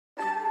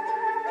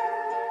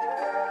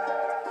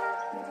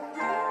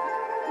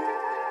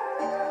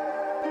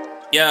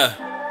Yeah.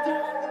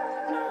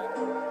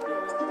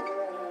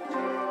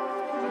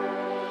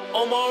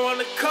 Omar on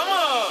the come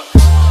up.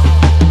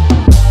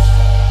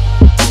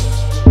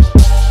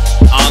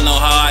 I don't know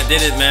how I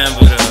did it, man,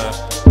 but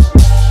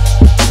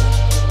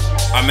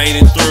I made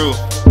it through.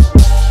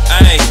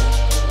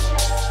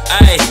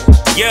 Hey,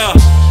 yeah.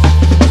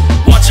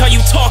 Watch how you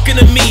talking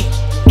to me.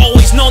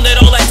 Always known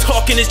that all that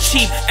talking is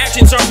cheap.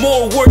 Actions are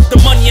more worth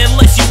the money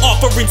unless you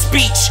offering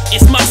speech.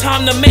 It's my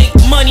time to make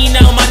money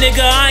now, my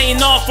nigga, I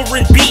ain't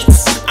offering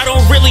beats. I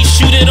don't really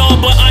shoot it all,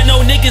 but I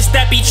know niggas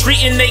that be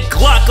treating they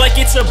Glock like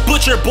it's a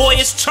butcher, boy,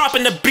 it's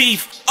chopping the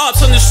beef.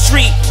 Ops on the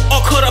street,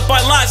 all caught up by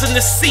lies in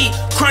the seat.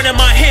 Crying in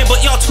my hand,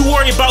 but y'all too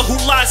worried about who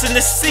lies in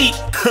the seat.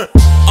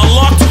 A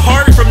locked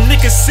heart from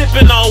niggas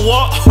sipping, I'll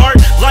walk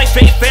hard. Life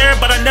ain't fair,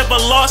 but I never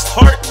lost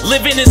heart.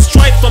 Living in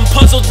strife, I'm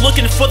puzzled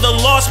looking for the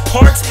lost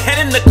parts.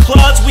 Head in the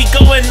clouds, we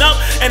going up,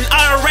 and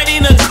I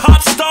already done cop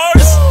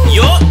stars.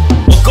 Yup,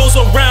 what goes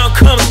around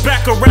comes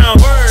back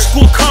around.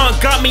 School con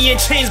got me in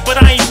chains,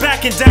 but I ain't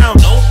backing down.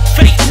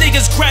 Fake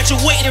niggas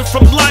graduating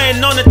from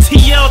lying on a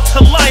TL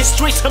to lying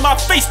straight to my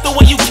face the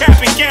way you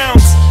capping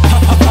gowns.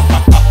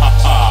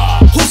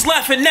 Who's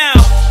laughing now?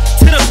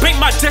 To the bank,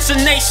 my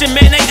destination,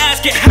 man, they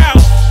asking how.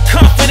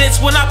 Confidence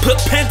when I put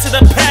pen to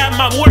the pad,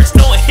 my words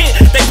don't hit,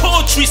 they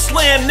poetry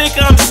slam,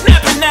 nigga, I'm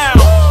snapping now.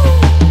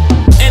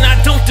 And I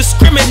don't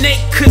discriminate,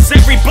 cause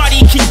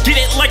everybody can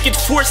get it like it's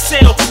for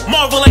sale.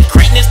 Marvel at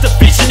greatness, the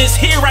vision is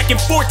here, I can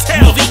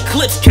foretell. Movie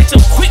clips, catch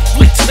a quick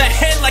flick to the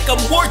head like a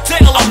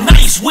mortal. I'm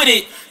nice with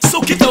it, so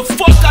get the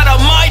fuck out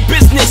of my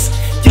business.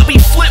 You'll be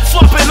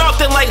flip-flopping off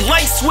them like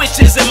light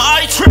switches. Am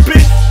I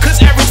tripping? Cause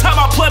every time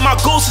I play my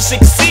goals to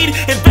succeed,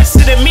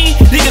 invested in me,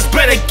 niggas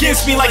bet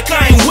against me like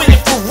I ain't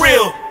winning for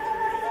real.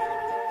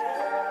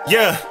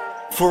 Yeah,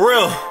 for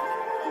real.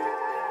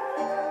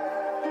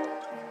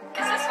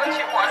 Is this what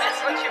you want? Is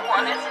what you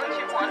want? Is what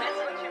you want? Is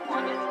what you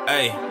want?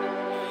 Hey.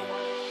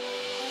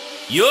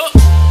 Yup.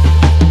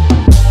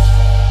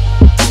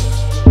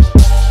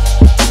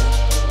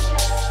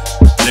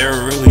 There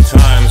were really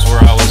times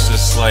where I was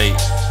just like,